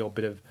 bowl with the odd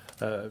bit of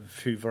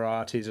few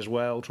varieties as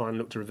well, try and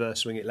look to reverse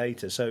swing it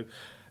later. So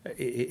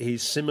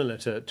he's similar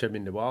to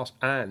Chaminda Vaas,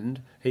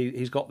 and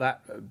he's got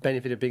that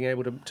benefit of being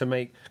able to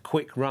make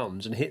quick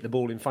runs and hit the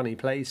ball in funny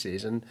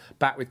places and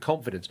bat with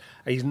confidence.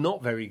 He's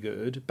not very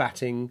good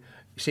batting.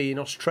 See, in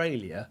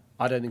Australia,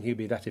 I don't think he'll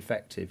be that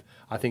effective.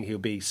 I think he'll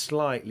be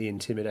slightly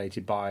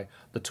intimidated by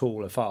the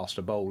taller,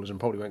 faster bowlers and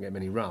probably won't get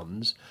many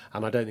runs,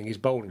 and I don't think his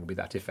bowling will be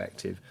that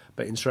effective.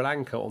 But in Sri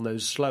Lanka, on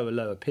those slower,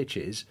 lower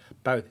pitches,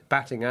 both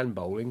batting and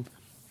bowling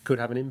could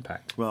have an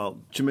impact. Well,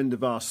 Chaminda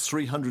Vaas,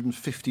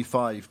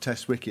 355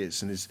 test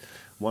wickets in his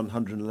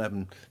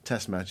 111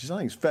 test matches.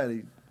 I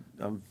think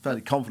I'm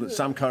fairly confident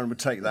Sam Curran would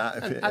take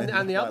that.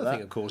 And the other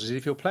thing, of course, is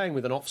if you're playing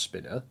with an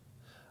off-spinner,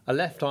 a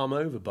left-arm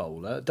over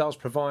bowler does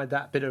provide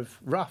that bit of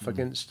rough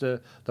against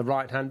the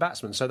right-hand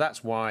batsman. So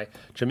that's why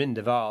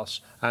Chaminda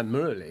Vaas and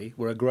Murali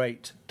were a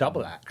great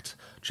double act.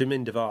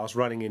 Chaminda Vaas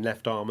running in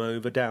left-arm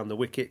over, down the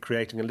wicket,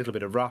 creating a little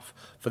bit of rough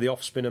for the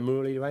off-spinner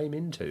Murali to aim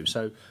into.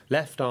 So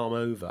left-arm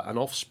over and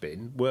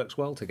off-spin works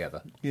well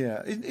together.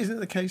 Yeah. Isn't it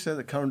the case, though,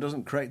 that Curran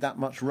doesn't create that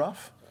much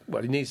rough?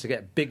 Well, he needs to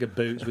get bigger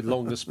boots with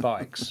longer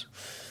spikes.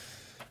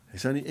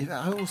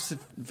 I also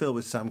feel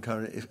with Sam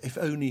Curran, if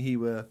only he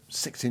were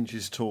 6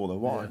 inches taller,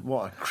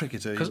 what a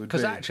cricketer he would be.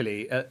 Because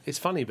actually, it's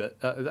funny, but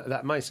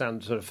that may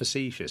sound sort of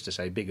facetious to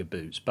say bigger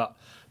boots, but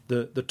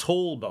the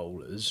tall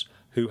bowlers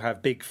who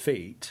have big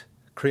feet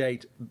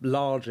create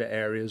larger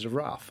areas of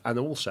rough, and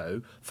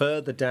also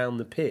further down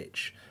the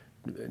pitch,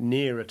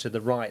 nearer to the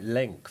right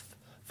length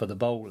for the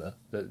bowler,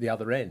 the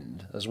other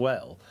end as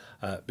well,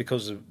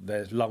 because of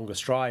their longer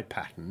stride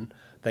pattern,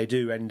 they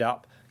do end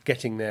up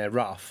getting their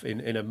rough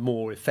in a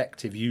more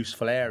effective,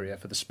 useful area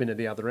for the spinner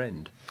the other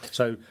end.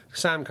 So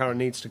Sam Curran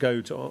needs to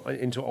go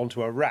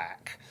onto a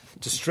rack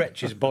to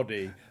stretch his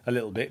body a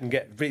little bit and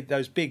get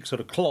those big sort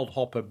of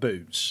clodhopper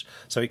boots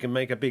so he can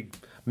make a big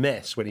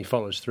mess when he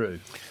follows through.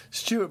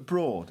 Stuart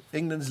Broad,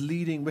 England's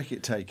leading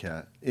wicket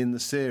taker in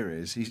the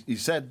series, he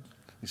said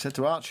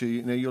to Archer,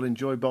 you'll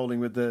enjoy bowling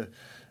with the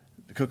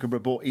Kookaburra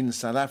ball in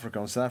South Africa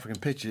on South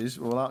African pitches.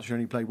 Well, Archer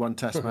only played one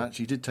test match.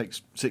 He did take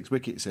 6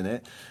 wickets in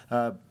it.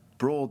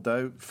 Broad,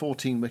 though,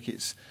 14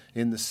 wickets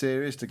in the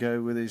series to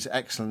go with his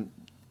excellent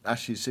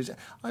Ashes season.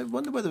 I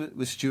wonder whether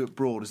with Stuart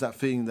Broad is that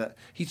feeling that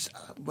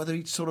whether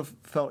he sort of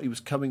felt he was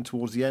coming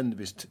towards the end of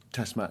his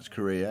Test match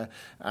career,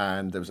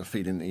 and there was a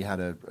feeling that he had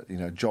a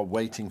job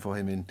waiting for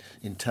him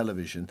in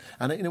television,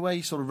 and in a way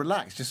he sort of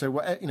relaxed, just so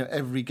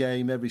every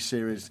game, every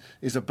series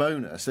is a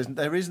bonus.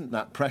 There isn't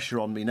that pressure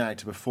on me now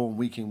to perform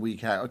week in,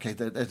 week out. Okay,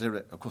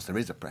 of course there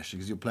is a pressure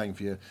because you're playing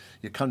for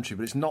your country,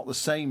 but it's not the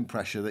same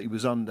pressure that he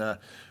was under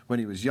when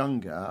he was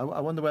younger.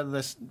 I wonder whether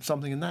there's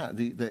something in that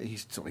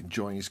he's sort of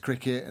enjoying his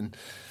cricket and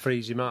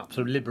frees him up,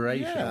 sort of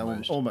liberation.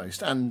 Yeah,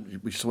 almost.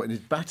 And we saw it in his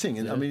batting.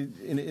 And I mean,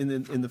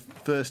 in the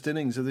first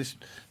innings of this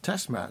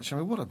Test match, I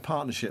mean, what a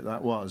partnership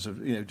that was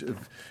of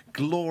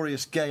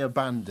glorious gay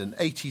abandon.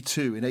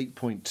 82 in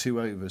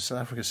 8.2 overs. South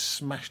Africa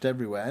smashed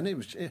everywhere, and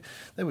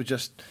they were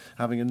just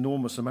having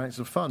enormous amounts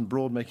of fun.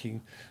 Broad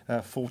making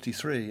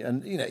 43,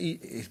 and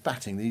his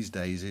batting these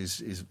days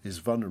is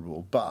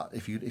vulnerable. But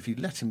if you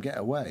let him get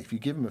away, if you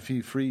give him a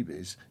few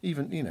freebies,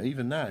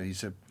 even now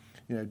he's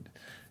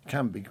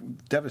can be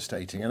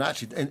devastating. And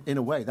actually, in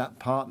a way, that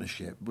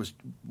partnership was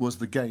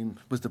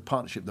the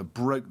partnership that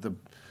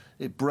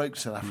broke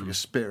South Africa's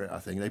spirit, I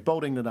think. They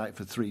bowled England out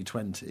for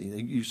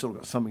 320. You sort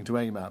of got something to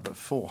aim at, but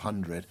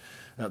 400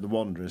 at the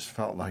Wanderers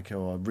felt like a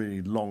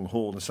really long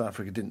haul. And South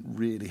Africa didn't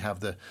really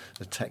have the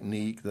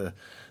technique, the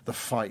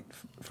fight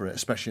for it,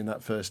 especially in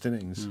that first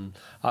innings.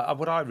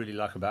 What I really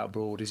like about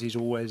Broad is he's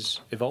always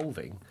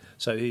evolving.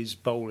 So his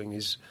bowling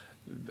is...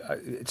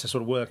 it's a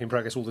sort of work in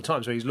progress all the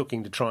time, so he's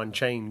looking to try and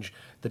change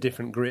the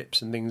different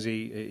grips and things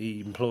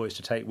he employs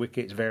to take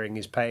wickets, varying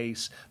his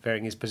pace,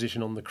 varying his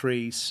position on the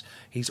crease.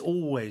 He's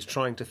always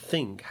trying to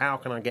think, how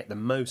can I get the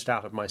most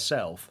out of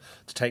myself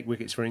to take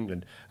wickets for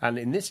England? And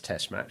in this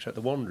Test match at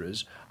the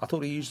Wanderers, I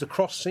thought he used the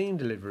cross-seam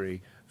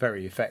delivery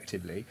very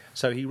effectively.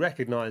 So he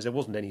recognised there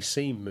wasn't any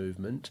seam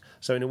movement,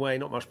 so in a way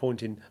not much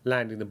point in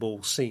landing the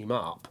ball seam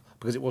up,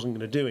 because it wasn't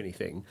going to do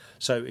anything.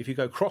 So if you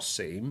go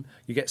cross-seam,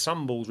 you get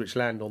some balls which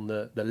land on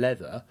the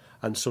leather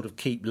and sort of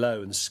keep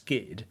low and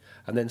skid,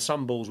 and then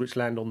some balls which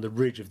land on the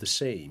ridge of the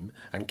seam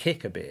and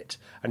kick a bit.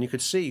 And you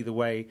could see the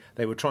way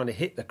they were trying to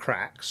hit the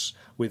cracks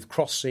with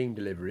cross-seam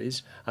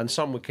deliveries, and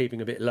some were keeping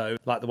a bit low,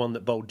 like the one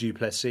that bowled du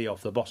Plessis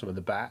off the bottom of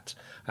the bat,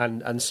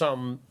 and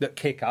some that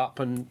kick up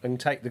and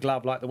take the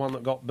glove, like the one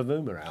that got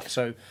Bavuma out.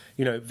 So,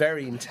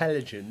 very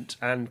intelligent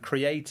and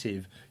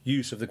creative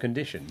use of the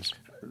conditions.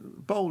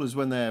 Bowlers,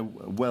 when they're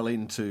well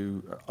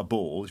into a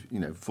ball,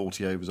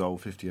 40 overs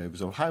old, 50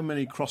 overs old, how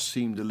many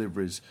cross-seam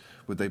deliveries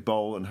would they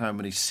bowl and how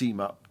many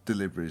seam-up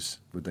deliveries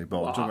would they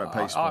bowl? I'm talking about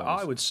pace bowlers.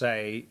 I would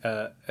say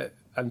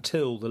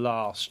until the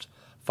last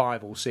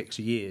 5 or 6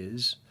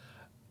 years,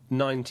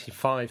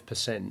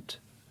 95%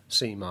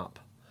 seam-up,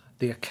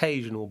 the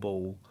occasional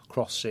ball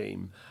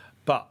cross-seam.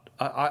 But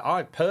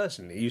I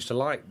personally used to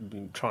like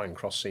trying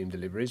cross-seam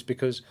deliveries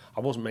because I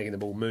wasn't making the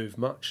ball move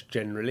much,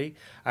 generally,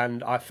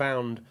 and I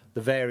found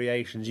the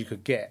variations you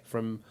could get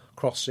from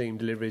cross-seam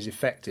deliveries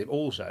effective.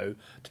 Also,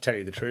 to tell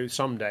you the truth,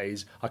 some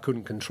days I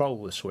couldn't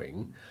control the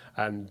swing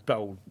and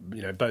bowl,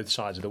 both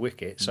sides of the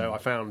wicket, so I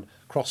found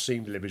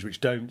cross-seam deliveries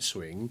which don't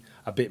swing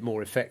a bit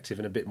more effective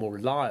and a bit more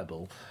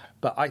reliable.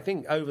 But I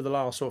think over the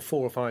last sort of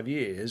 4 or 5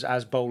 years,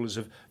 as bowlers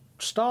have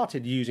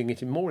started using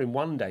it more in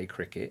one-day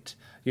cricket,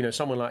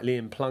 someone like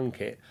Liam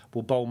Plunkett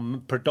will bowl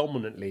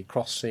predominantly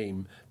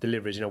cross-seam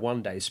deliveries in a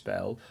one-day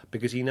spell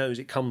because he knows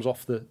it comes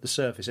off the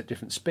surface at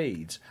different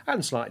speeds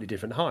and slightly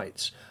different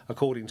heights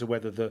according to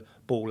whether the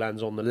ball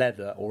lands on the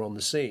leather or on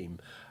the seam.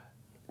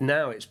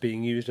 Now it's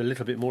being used a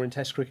little bit more in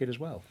Test cricket as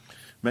well.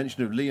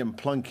 Mention of Liam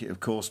Plunkett, of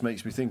course,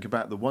 makes me think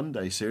about the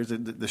one-day series.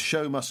 The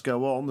show must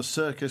go on. The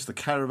circus, the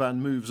caravan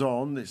moves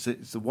on. It's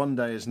the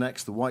one-day is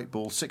next. The white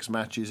ball, 6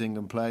 matches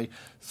England play,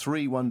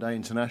 3 one-day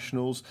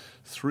internationals,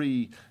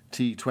 3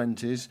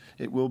 T20s.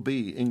 It will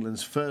be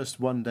England's first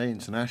one-day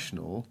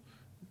international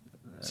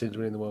since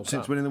winning the World Cup.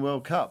 Since winning the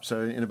World Cup.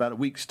 So in about a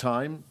week's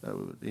time,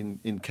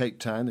 in Cape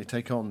Town, they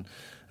take on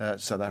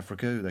South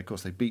Africa, who, of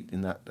course, they beat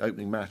in that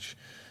opening match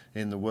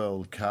in the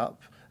World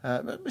Cup.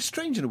 It's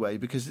strange in a way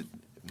because...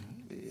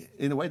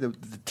 in a way, the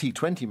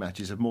T20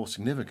 matches have more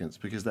significance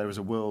because there is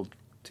a World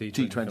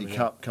T20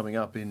 Cup coming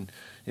up in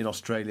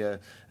Australia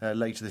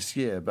later this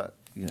year. But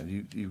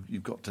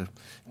you've got to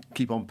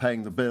keep on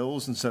paying the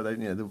bills, and so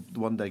the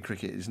one-day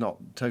cricket is not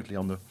totally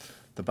on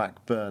the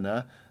back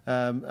burner.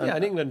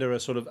 And England are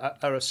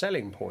a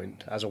selling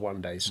point as a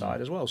one-day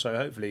side as well. So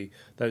hopefully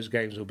those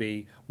games will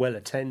be well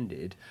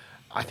attended.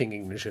 I think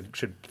England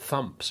should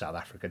thump South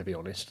Africa, to be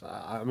honest.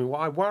 I mean,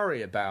 what I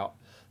worry about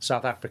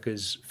South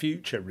Africa's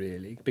future,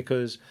 really,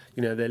 because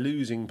they're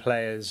losing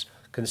players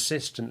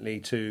consistently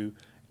to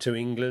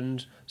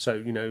England.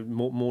 So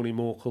Morley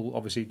Morkel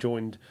obviously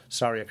joined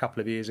Surrey a couple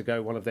of years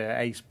ago, one of their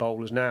ace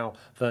bowlers. Now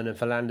Vernon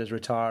Fernandes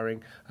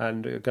retiring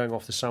and going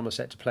off to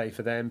Somerset to play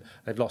for them.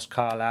 They've lost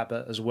Kyle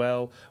Abbott as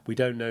well. We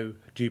don't know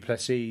du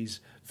Plessis'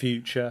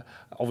 future.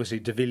 Obviously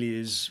De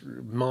Villiers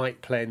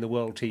might play in the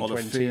World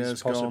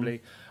T20s, possibly.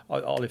 Gone.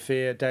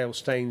 Olivier, Dale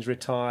Steyn's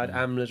retired,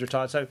 Amla's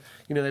retired. So,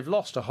 they've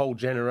lost a whole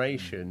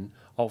generation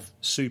of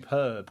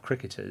superb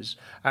cricketers,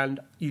 and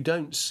you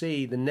don't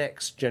see the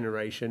next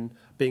generation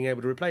being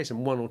able to replace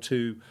them. 1 or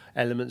 2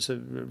 elements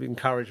of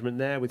encouragement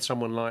there with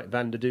someone like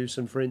Van der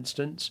Dusen, for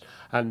instance,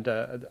 and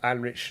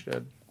Anrich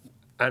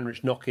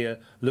Nokia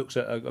looks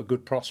at a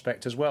good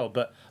prospect as well.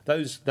 But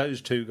those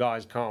 2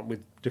 guys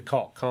with de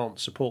Kock can't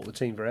support the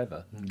team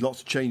forever.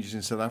 Lots of changes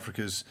in South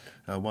Africa's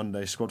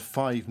one-day squad.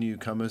 5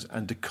 newcomers,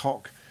 and de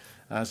Kock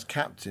as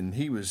captain.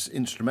 He was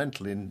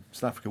instrumental in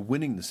South Africa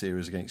winning the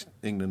series against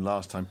England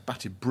last time,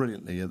 batted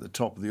brilliantly at the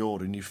top of the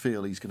order, and you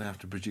feel he's going to have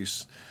to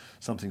produce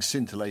something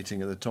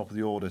scintillating at the top of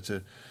the order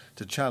to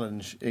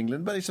challenge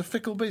England. But it's a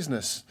fickle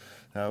business.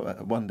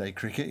 One-day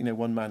cricket,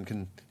 one man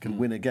can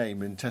win a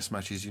game. In Test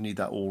matches, you need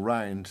that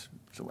all-round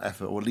sort of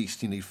effort, or at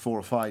least you need 4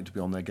 or 5 to be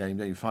on their game.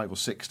 You need 5 or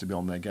 6 to be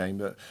on their game.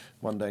 But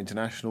one-day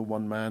international,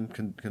 one man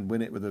can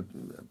win it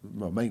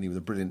mainly with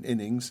a brilliant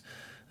innings.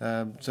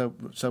 So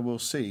we'll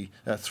see.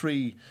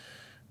 3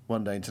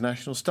 one-day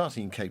internationals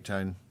starting in Cape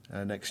Town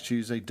next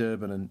Tuesday,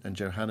 Durban and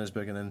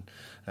Johannesburg, and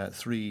then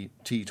 3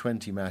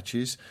 T20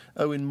 matches.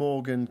 Owen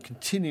Morgan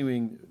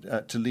continuing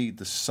to lead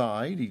the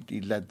side.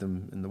 He led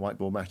them in the white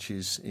ball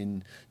matches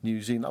in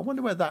New Zealand. I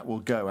wonder where that will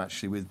go,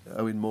 actually, with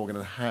Owen Morgan,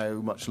 and how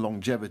much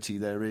longevity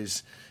there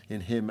is in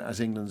him as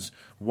England's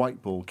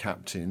white ball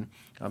captain.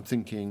 I'm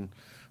thinking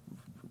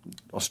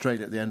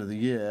Australia at the end of the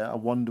year. I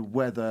wonder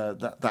whether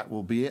that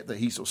will be it, that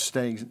he's sort of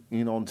staying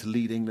on to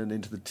lead England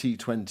into the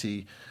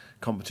T20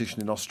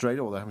 competition in Australia,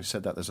 although having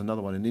said that, there's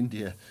another one in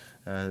India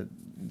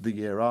the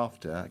year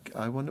after.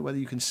 I wonder whether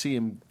you can see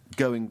him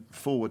going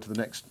forward to the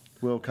next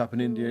World Cup in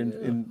India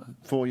in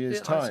 4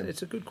 years' time.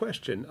 It's a good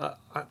question.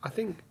 I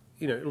think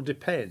it'll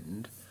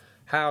depend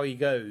how he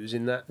goes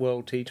in that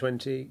World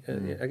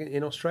T20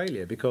 in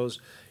Australia, because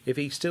if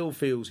he still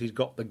feels he's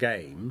got the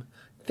game.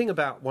 The thing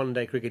about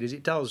one-day cricket is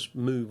it does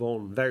move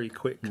on very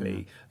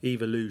quickly.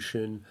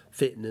 Evolution,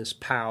 fitness,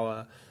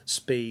 power,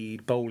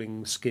 speed,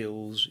 bowling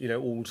skills,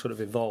 all sort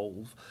of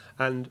evolve.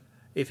 And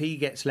if he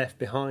gets left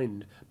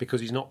behind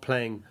because he's not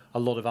playing a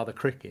lot of other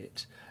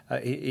cricket,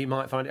 he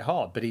might find it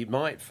hard. But he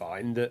might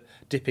find that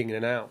dipping in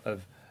and out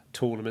of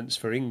tournaments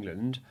for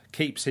England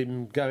keeps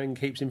him going,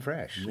 keeps him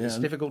fresh. Yeah, it's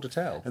difficult to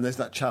tell. And there's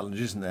that challenge,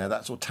 isn't there?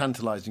 That sort of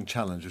tantalising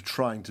challenge of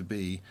trying to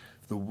be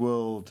the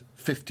world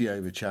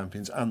 50-over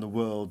champions and the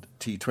world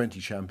T20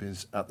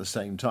 champions at the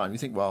same time. You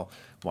think, well,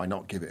 why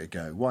not give it a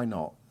go? Why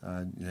not?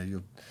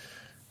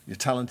 You're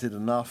talented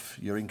enough,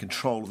 you're in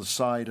control of the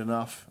side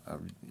enough,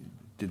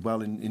 did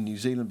well in New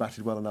Zealand,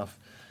 batted well enough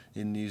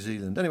in New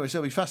Zealand. Anyway, so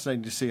it'll be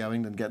fascinating to see how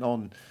England get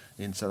on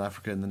in South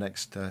Africa in the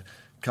next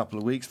couple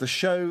of weeks. The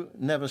show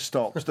never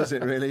stops, does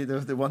it really?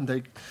 The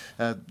one-day,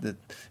 the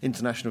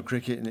international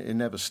cricket, it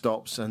never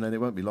stops, and then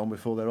it won't be long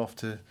before they're off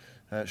to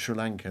Sri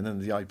Lanka, and then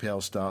the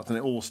IPL starts, and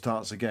it all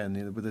starts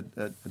again with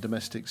a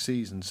domestic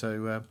season.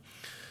 So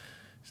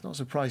it's not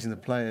surprising the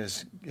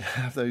players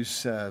have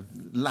those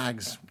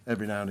lags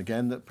every now and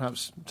again that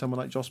perhaps someone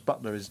like Jos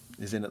Buttler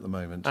is in at the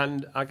moment.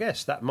 And I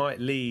guess that might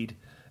lead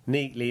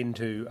neatly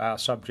into our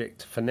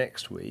subject for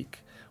next week,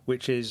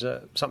 which is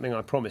something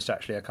I promised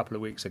actually a couple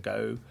of weeks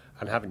ago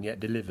and haven't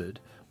yet delivered,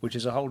 which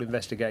is a whole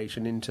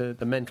investigation into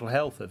the mental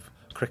health of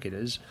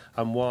cricketers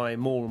and why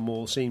more and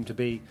more seem to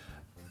be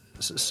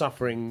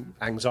suffering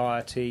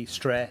anxiety,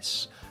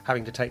 stress,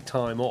 having to take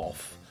time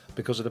off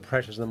because of the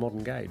pressures of the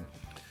modern game.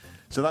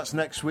 So that's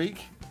next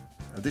week.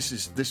 This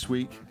is this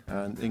week,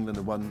 and England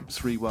have won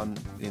 3-1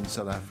 in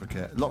South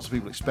Africa. Lots of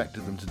people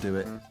expected them to do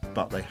it,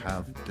 but they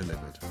have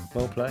delivered.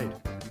 Well played.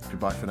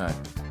 Goodbye for now.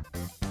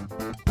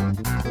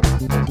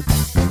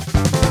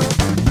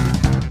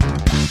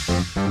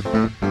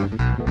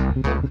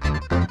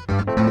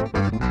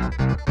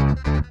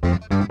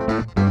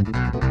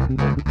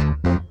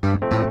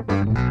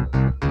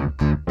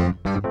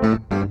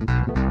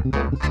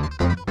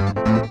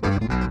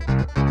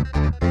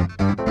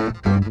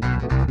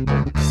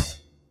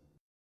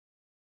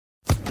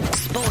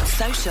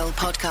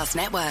 Podcast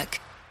Network.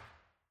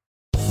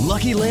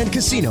 Lucky Land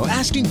Casino,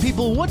 asking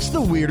people, what's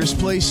the weirdest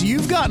place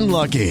you've gotten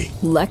lucky?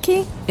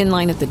 Lucky? In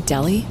line at the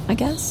deli, I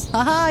guess?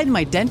 Aha, in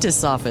my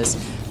dentist's office.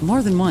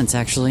 More than once,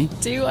 actually.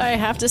 Do I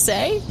have to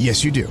say?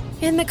 Yes, you do.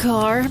 In the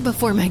car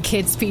before my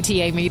kids'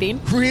 PTA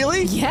meeting.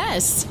 Really?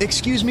 Yes.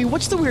 Excuse me,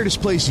 what's the weirdest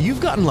place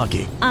you've gotten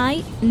lucky?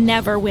 I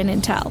never win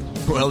and tell.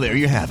 Well, there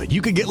you have it.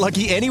 You can get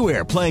lucky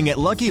anywhere, playing at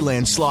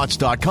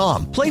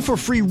LuckyLandSlots.com. Play for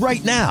free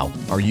right now.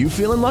 Are you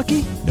feeling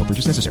lucky? No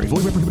purchase necessary.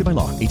 Void where prohibited by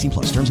law. 18+.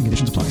 Terms and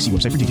conditions apply. See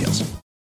website for details.